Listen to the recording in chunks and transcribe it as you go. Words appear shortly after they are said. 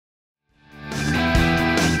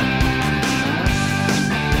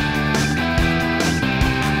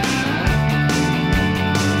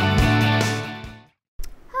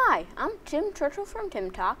Churchill from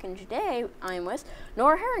Tim Talk, and today I'm with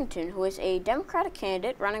Nora Harrington, who is a Democratic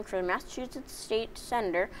candidate running for the Massachusetts State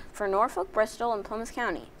Senator for Norfolk, Bristol, and Plymouth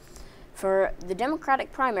County for the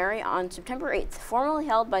Democratic primary on September 8th, formerly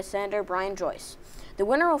held by Senator Brian Joyce. The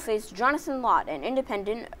winner will face Jonathan Lott, an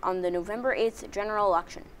independent, on the November 8th general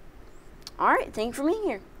election. All right, thank you for being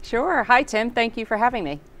here. Sure. Hi, Tim. Thank you for having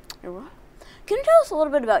me. You're welcome. Can you tell us a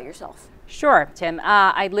little bit about yourself? Sure, Tim.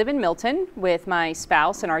 I live in Milton with my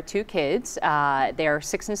spouse and our two kids. They're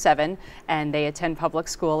 6 and 7, and they attend public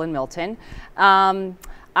school in Milton.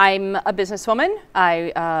 I'm a businesswoman.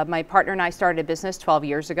 My partner and I started a business 12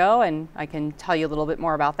 years ago, and I can tell you a little bit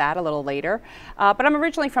more about that a little later. But I'm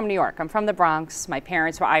originally from New York. I'm from the Bronx. My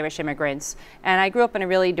parents were Irish immigrants, and I grew up in a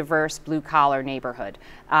really diverse blue-collar neighborhood.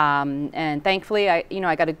 And thankfully,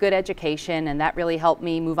 I got a good education, and that really helped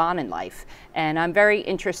me move on in life. And I'm very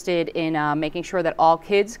interested in making sure that all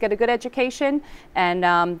kids get a good education, and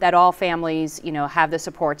that all families, have the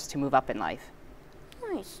supports to move up in life.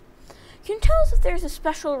 Nice. Can you tell us if there's a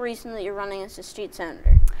special reason that you're running as a state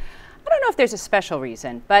senator? I don't know if there's a special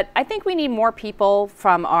reason, but I think we need more people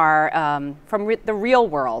from the real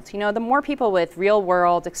world. The more people with real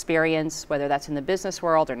world experience, whether that's in the business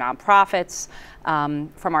world or nonprofits,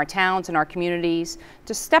 from our towns and our communities,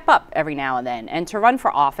 to step up every now and then and to run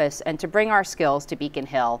for office and to bring our skills to Beacon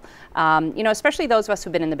Hill. Especially those of us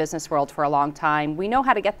who've been in the business world for a long time, we know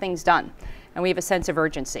how to get things done, and we have a sense of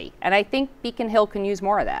urgency. And I think Beacon Hill can use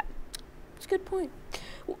more of that. That's a good point.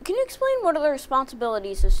 Can you explain what are the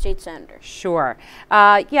responsibilities of state senator? Sure.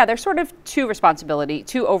 Yeah, there's sort of two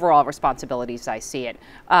overall responsibilities I see it.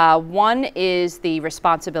 One is the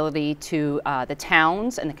responsibility to the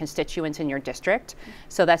towns and the constituents in your district.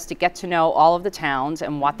 So that's to get to know all of the towns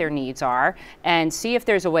and what their needs are and see if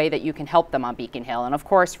there's a way that you can help them on Beacon Hill, and of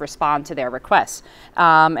course respond to their requests.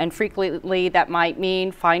 And frequently that might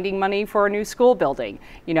mean finding money for a new school building,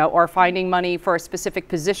 or finding money for a specific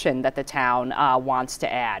position that the town wants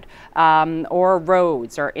to add, or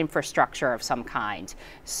roads or infrastructure of some kind.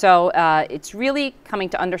 So it's really coming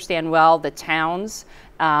to understand well the towns,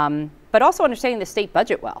 but also understanding the state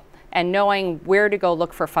budget well and knowing where to go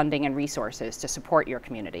look for funding and resources to support your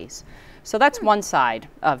communities. So that's one side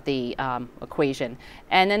of the equation.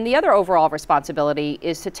 And then the other overall responsibility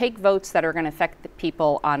is to take votes that are going to affect the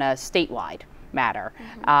people on a statewide matter.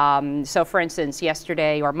 So for instance,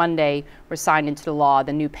 yesterday or Monday was signed into the law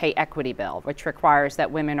the new pay equity bill, which requires that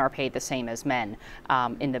women are paid the same as men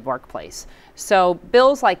in the workplace. So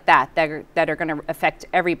bills like that are going to affect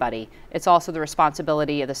everybody. It's also the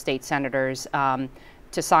responsibility of the state senators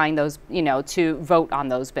to sign those, to vote on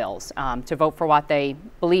those bills, to vote for what they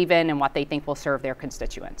believe in and what they think will serve their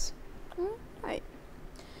constituents. Right.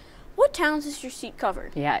 What towns is your seat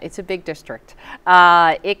covered? Yeah, it's a big district.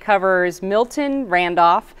 It covers Milton,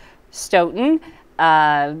 Randolph, Stoughton,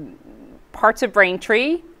 parts of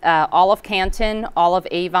Braintree, all of Canton, all of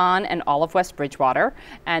Avon, and all of West Bridgewater.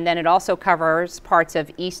 And then it also covers parts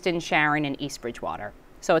of Easton, Sharon, and East Bridgewater.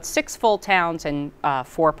 So it's 6 full towns and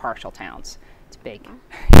 4 partial towns. It's big.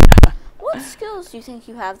 What skills do you think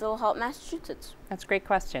you have that will help Massachusetts? That's a great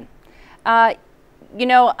question.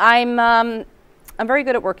 I'm very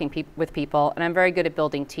good at working with people, and I'm very good at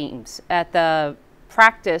building teams. At the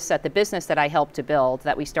business that I helped to build,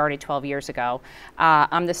 that we started 12 years ago,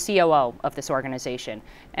 I'm the COO of this organization.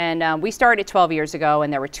 And we started 12 years ago,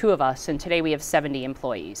 and there were 2 of us, and today we have 70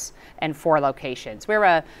 employees and 4 locations.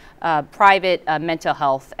 We're a private mental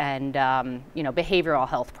health and behavioral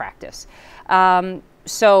health practice. And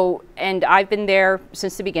I've been there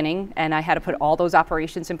since the beginning, and I had to put all those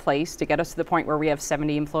operations in place to get us to the point where we have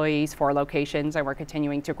 70 employees, 4 locations, and we're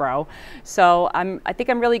continuing to grow. So I think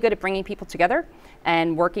I'm really good at bringing people together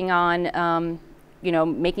and working on,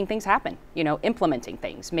 making things happen, implementing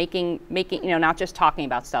things, making, not just talking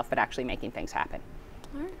about stuff, but actually making things happen.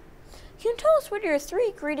 All right. Can you tell us what are your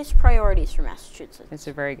 3 greatest priorities for Massachusetts? It's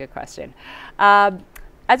a very good question.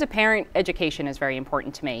 As a parent, education is very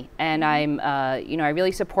important to me, and I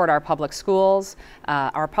really support our public schools.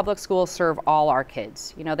 Our public schools serve all our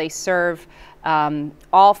kids. They serve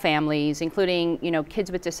all families, including,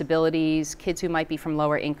 kids with disabilities, kids who might be from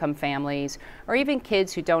lower income families, or even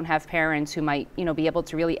kids who don't have parents who might, be able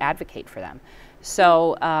to really advocate for them.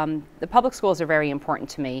 So the public schools are very important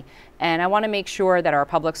to me, and I want to make sure that our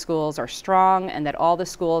public schools are strong and that all the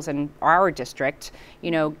schools in our district,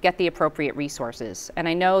 get the appropriate resources. And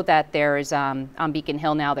I know that there's, on Beacon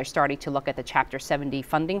Hill now, they're starting to look at the Chapter 70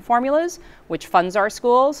 funding formulas, which funds our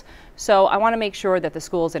schools. So I want to make sure that the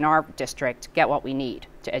schools in our district get what we need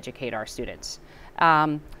to educate our students.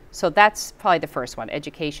 So that's probably the first one.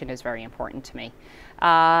 Education is very important to me.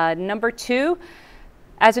 Number 2,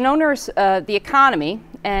 As an owner, the economy,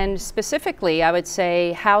 and specifically, I would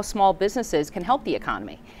say how small businesses can help the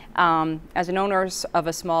economy. As an owner of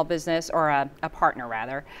a small business, or a partner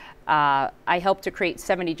rather, I helped to create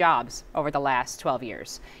 70 jobs over the last 12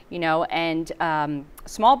 years. And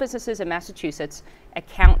small businesses in Massachusetts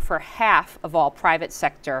account for half of all private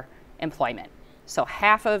sector employment. So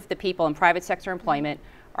half of the people in private sector employment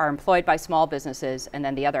are employed by small businesses, and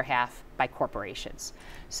then the other half by corporations.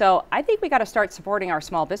 So I think we got to start supporting our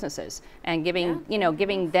small businesses and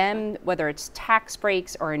giving them, whether it's tax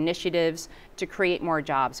breaks or initiatives, to create more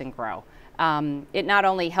jobs and grow. It not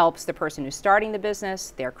only helps the person who's starting the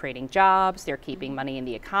business, they're creating jobs, they're keeping money in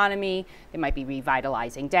the economy, they might be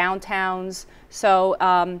revitalizing downtowns. So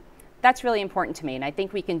that's really important to me, and I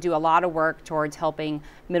think we can do a lot of work towards helping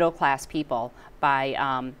middle-class people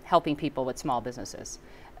by helping people with small businesses.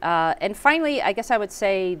 And finally, I guess I would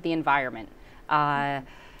say the environment.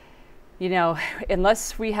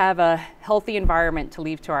 Unless we have a healthy environment to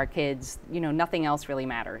leave to our kids, nothing else really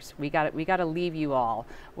matters. We got to leave you all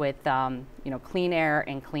with clean air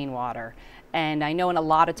and clean water. And I know in a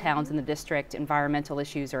lot of towns in the district, environmental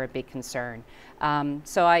issues are a big concern.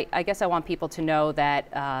 So I guess I want people to know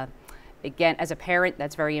that, again, as a parent,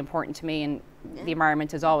 that's very important to me, and the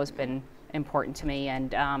environment has always been important to me.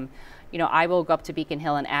 And I will go up to Beacon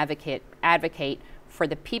Hill and advocate for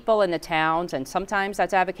the people in the towns, and sometimes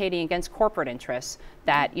that's advocating against corporate interests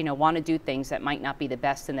that want to do things that might not be the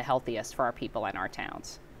best and the healthiest for our people in our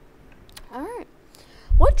towns. All right.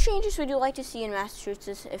 What changes would you like to see in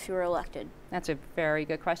Massachusetts if you were elected? That's a very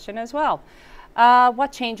good question as well.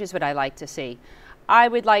 What changes would I like to see? I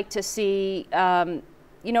would like to see,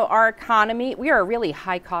 our economy. We are a really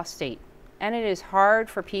high-cost state, and it is hard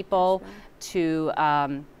for people to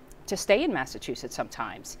stay in Massachusetts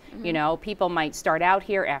sometimes. People might start out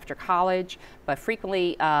here after college, but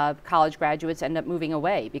frequently college graduates end up moving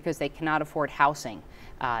away because they cannot afford housing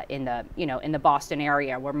in the Boston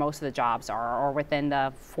area where most of the jobs are, or within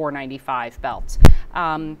the 495 belt.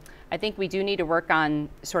 I think we do need to work on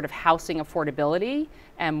sort of housing affordability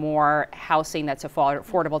and more housing that's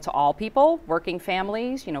affordable to all people, working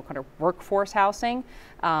families, kind of workforce housing.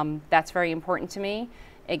 That's very important to me.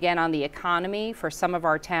 Again, on the economy, for some of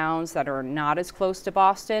our towns that are not as close to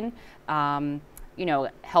Boston,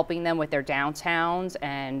 helping them with their downtowns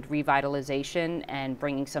and revitalization and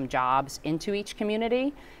bringing some jobs into each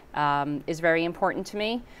community is very important to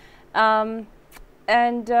me. I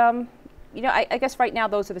guess right now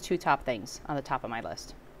those are the two top things on the top of my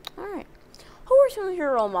list. All right. Who were some of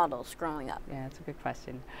your role models growing up? Yeah, that's a good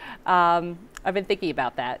question. I've been thinking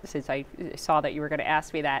about that since I saw that you were going to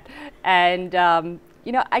ask me that. And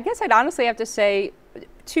I guess I'd honestly have to say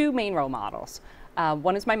two main role models.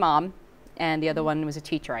 One is my mom, and the other one was a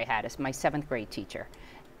teacher I had, as my 7th grade teacher.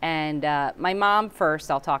 And my mom first,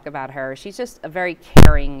 I'll talk about her. She's just a very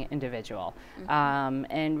caring individual,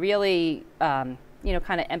 and really, kind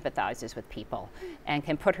of empathizes with people and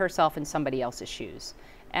can put herself in somebody else's shoes.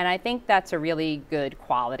 And I think that's a really good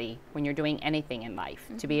quality when you're doing anything in life,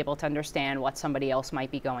 to be able to understand what somebody else might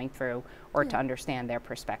be going through, or to understand their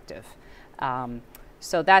perspective.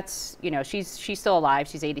 So that's, she's still alive.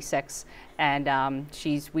 She's 86, and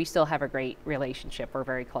we still have a great relationship. We're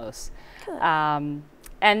very close.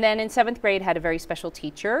 And then in 7th grade, had a very special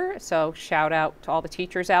teacher. So shout out to all the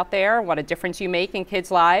teachers out there. What a difference you make in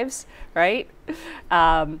kids' lives, right?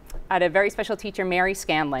 I had a very special teacher, Mary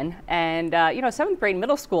Scanlon. And, 7th grade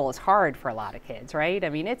middle school is hard for a lot of kids, right? I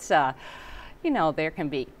mean, it's, there can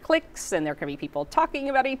be cliques, and there can be people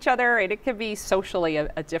talking about each other, and it can be socially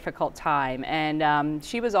a difficult time. And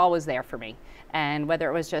she was always there for me. And whether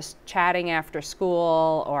it was just chatting after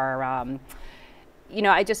school, or, I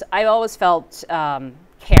always felt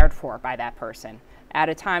cared for by that person at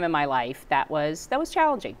a time in my life that was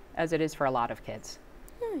challenging, as it is for a lot of kids.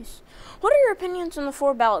 Nice. What are your opinions on the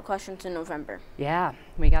 4 ballot questions in November? Yeah,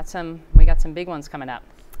 we got some big ones coming up.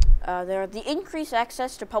 There are the Increased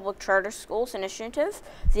Access to Public Charter Schools Initiative,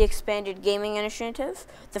 the Expanded Gaming Initiative,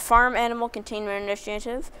 the Farm Animal Containment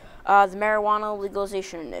Initiative, the Marijuana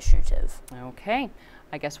Legalization Initiative. Okay,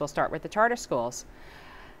 I guess we'll start with the charter schools.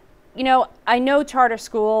 I know charter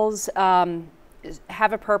schools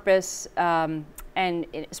have a purpose, and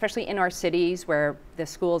especially in our cities where the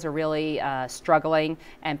schools are really struggling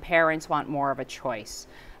and parents want more of a choice.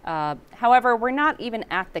 However, we're not even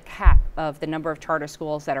at the cap of the number of charter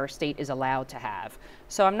schools that our state is allowed to have.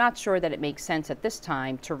 So I'm not sure that it makes sense at this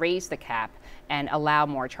time to raise the cap and allow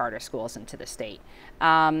more charter schools into the state.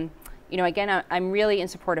 Again, I'm really in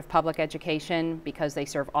support of public education because they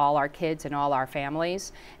serve all our kids and all our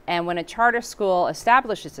families. And when a charter school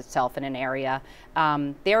establishes itself in an area,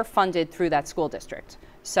 they're funded through that school district.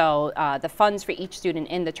 So the funds for each student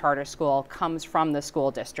in the charter school comes from the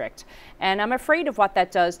school district. And I'm afraid of what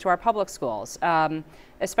that does to our public schools.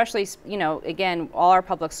 Especially, you know, again, all our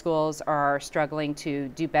public schools are struggling to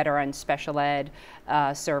do better on special ed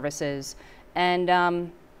services.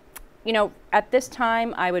 And, you know, at this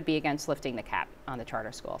time, I would be against lifting the cap on the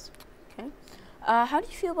charter schools. Okay. How do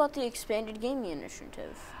you feel about the expanded gaming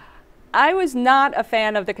initiative? I was not a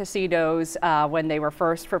fan of the casinos when they were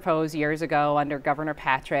first proposed years ago under Governor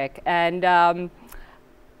Patrick. And,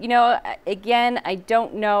 you know, again, I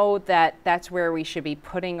don't know that that's where we should be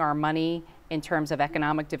putting our money in terms of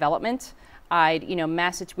economic development. You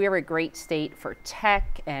know, we're a great state for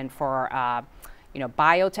tech and for, you know,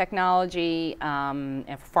 biotechnology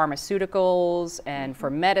and for pharmaceuticals and for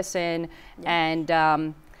medicine. And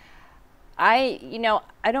you know,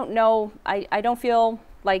 I don't know, I don't feel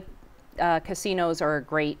like casinos are a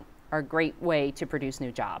great way to produce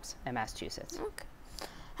new jobs in Massachusetts. Okay.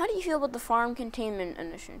 How do you feel about the farm containment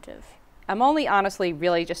initiative? I'm only honestly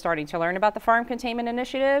really just starting to learn about the farm containment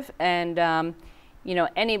initiative, and you know,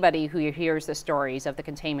 anybody who hears the stories of the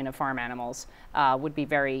containment of farm animals would be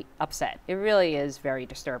very upset. It really is very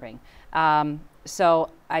disturbing. So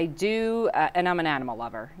I do, and I'm an animal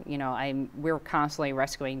lover. You know, we're constantly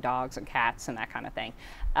rescuing dogs and cats and that kind of thing.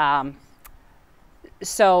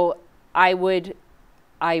 So I would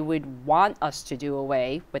want us to do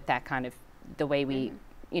away with that kind of the way we,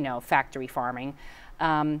 you know, factory farming.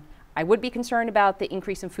 I would be concerned about the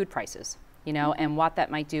increase in food prices, you know, and what that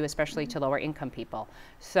might do, especially to lower income people.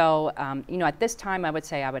 So, you know, at this time, I would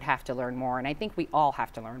say I would have to learn more, and I think we all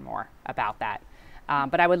have to learn more about that.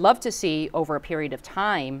 But I would love to see over a period of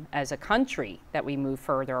time as a country that we move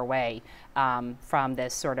further away from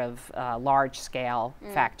this sort of large-scale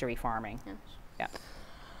factory farming. Yes. Yeah.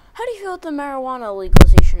 How do you feel about the marijuana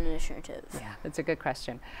legalization initiative? Yeah, that's a good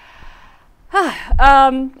question.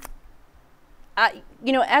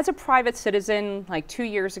 You know, as a private citizen, like 2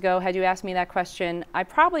 years ago, had you asked me that question, I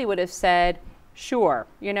probably would have said, sure,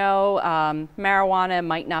 you know, marijuana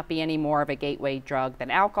might not be any more of a gateway drug than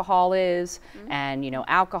alcohol is, and, you know,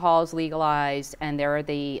 alcohol is legalized, and there are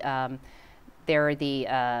the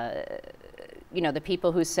you know, the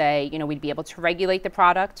people who say, you know, we'd be able to regulate the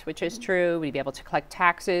product, which is true, we'd be able to collect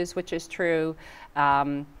taxes, which is true.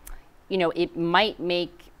 You know, it might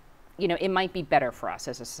make, you know, it might be better for us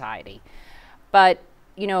as a society. But,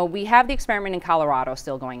 you know, we have the experiment in Colorado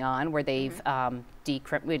still going on where they've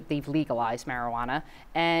they've legalized marijuana.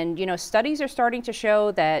 And, you know, studies are starting to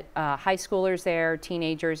show that high schoolers there,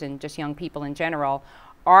 teenagers, and just young people in general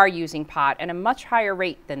are using pot at a much higher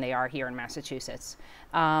rate than they are here in Massachusetts.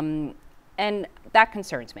 And that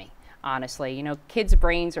concerns me, honestly. You know, kids'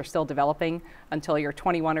 brains are still developing until you're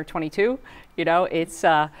 21 or 22. You know, it's,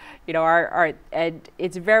 you know,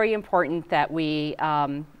 it's very important that we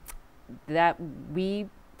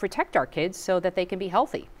protect our kids so that they can be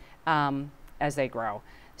healthy as they grow.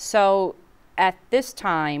 So at this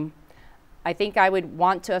time, I think I would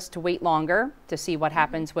want us to wait longer to see what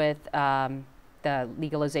happens with the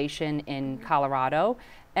legalization in Colorado,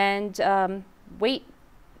 and wait,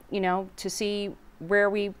 you know, to see where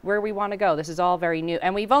we want to go. This is all very new,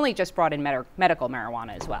 and we've only just brought in medical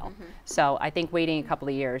marijuana as well. So I think waiting a couple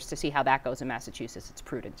of years to see how that goes in Massachusetts, it's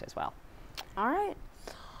prudent as well. All right.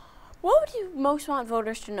 What would you most want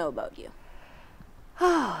voters to know about you?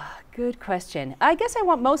 Good question. I guess I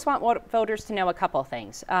most want voters to know a couple of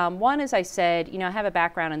things. One, as I said, you know, I have a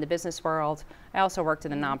background in the business world. I also worked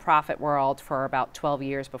in the nonprofit world for about 12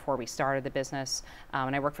 years before we started the business.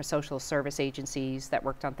 And I worked for social service agencies that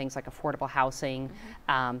worked on things like affordable housing,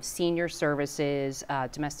 senior services,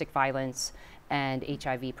 domestic violence, and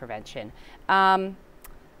HIV prevention.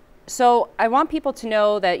 So I want people to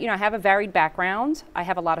know that, you know, I have a varied background. I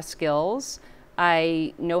have a lot of skills.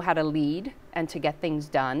 I know how to lead and to get things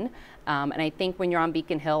done. And I think when you're on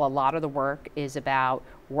Beacon Hill, a lot of the work is about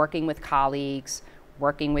working with colleagues,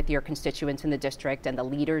 working with your constituents in the district and the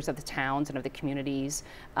leaders of the towns and of the communities.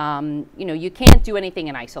 You know, you can't do anything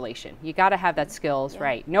in isolation. You got to have that skills,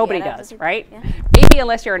 right? Nobody does, right? Maybe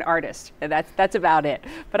unless you're an artist, and that's about it.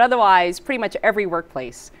 But otherwise, pretty much every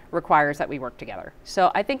workplace requires that we work together.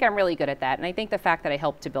 So I think I'm really good at that, and I think the fact that I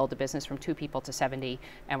helped to build a business from 2 people to 70,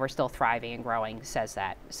 and we're still thriving and growing, says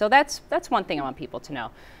that. So that's one thing I want people to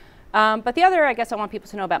know. But the other, I guess I want people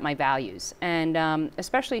to know about my values, and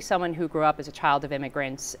especially someone who grew up as a child of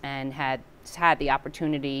immigrants and had the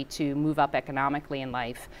opportunity to move up economically in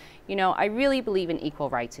life. You know, I really believe in equal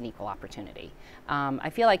rights and equal opportunity. I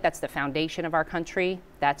feel like that's the foundation of our country.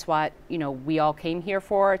 That's what, you know, we all came here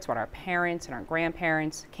for. It's what our parents and our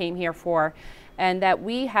grandparents came here for, and that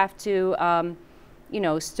we have to,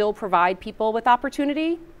 still provide people with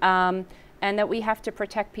opportunity, and that we have to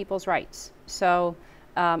protect people's rights. So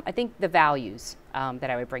I think the values that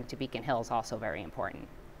I would bring to Beacon Hill is also very important.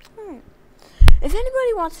 All right. If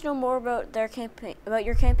anybody wants to know more about their campaign, about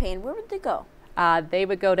your campaign, where would they go? They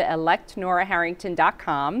would go to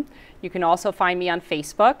electnoraharrington.com. You can also find me on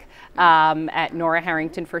Facebook at Nora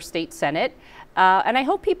Harrington for State Senate. And I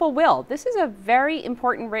hope people will. This is a very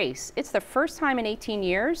important race. It's the first time in 18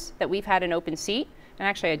 years that we've had an open seat. And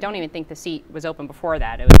actually, I don't even think the seat was open before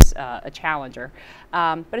that. It was a challenger.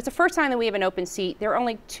 But it's the first time that we have an open seat. There are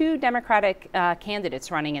only 2 Democratic candidates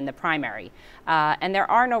running in the primary. And there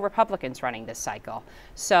are no Republicans running this cycle.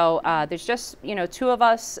 So there's just, 2 of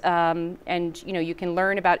us. And, you can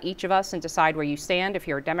learn about each of us and decide where you stand if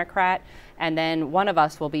you're a Democrat. And then one of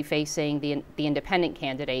us will be facing the independent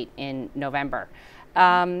candidate in November.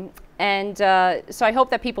 So I hope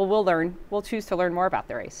that people will choose to learn more about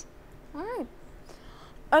the race. All right.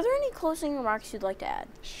 Are there any closing remarks you'd like to add?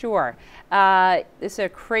 Sure. This is a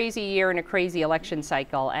crazy year and a crazy election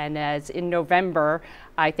cycle, and as in November,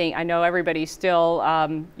 I know everybody's still,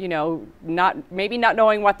 maybe not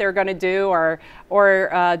knowing what they're going to do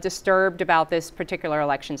or disturbed about this particular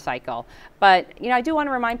election cycle. But I do want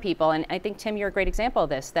to remind people, and I think Tim, you're a great example of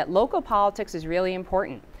this, that local politics is really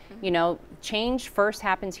important. Change first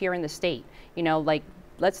happens here in the state.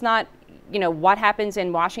 Let's not. What happens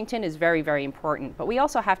in Washington is very, very important, but we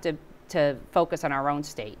also have to focus on our own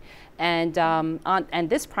state. And and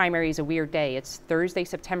this primary is a weird day. It's Thursday,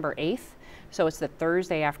 September 8th, so it's the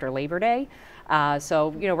Thursday after Labor Day.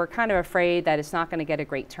 So we're kind of afraid that it's not going to get a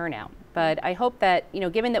great turnout. But I hope that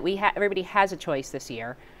given that everybody has a choice this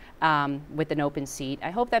year with an open seat,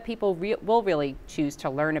 I hope that people will really choose to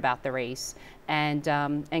learn about the race and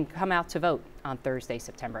come out to vote on Thursday,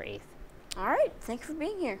 September 8th. All right. Thank you for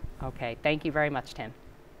being here. Okay. Thank you very much, Tim.